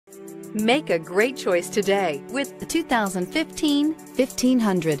Make a great choice today with the 2015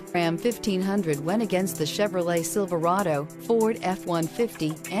 1500. Ram 1500 went against the Chevrolet Silverado, Ford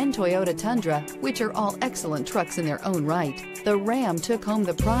F-150, and Toyota Tundra, which are all excellent trucks in their own right. The Ram took home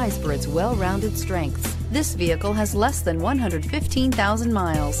the prize for its well-rounded strengths. This vehicle has less than 115,000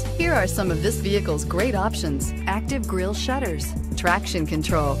 miles. Here are some of this vehicle's great options: active grille shutters, traction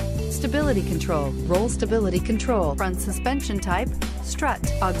control, stability control, roll stability control, front suspension type, strut,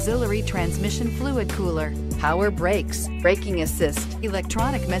 auxiliary transmission fluid cooler, power brakes, braking assist,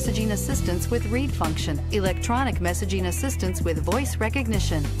 electronic messaging assistance with read function, electronic messaging assistance with voice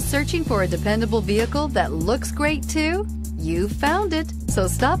recognition. Searching for a dependable vehicle that looks great too? You found it, so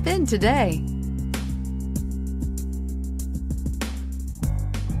stop in today.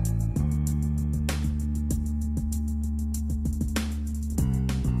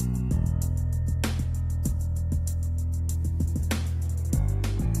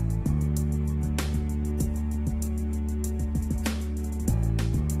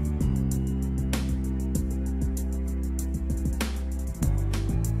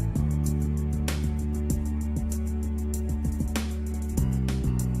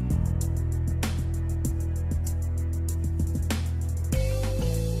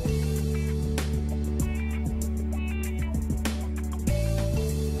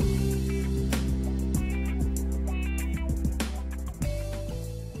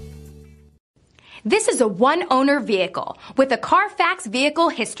 This is a one-owner vehicle with a Carfax Vehicle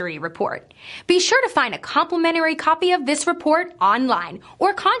History Report. Be sure to find a complimentary copy of this report online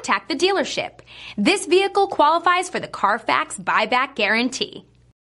or contact the dealership. This vehicle qualifies for the Carfax Buyback Guarantee.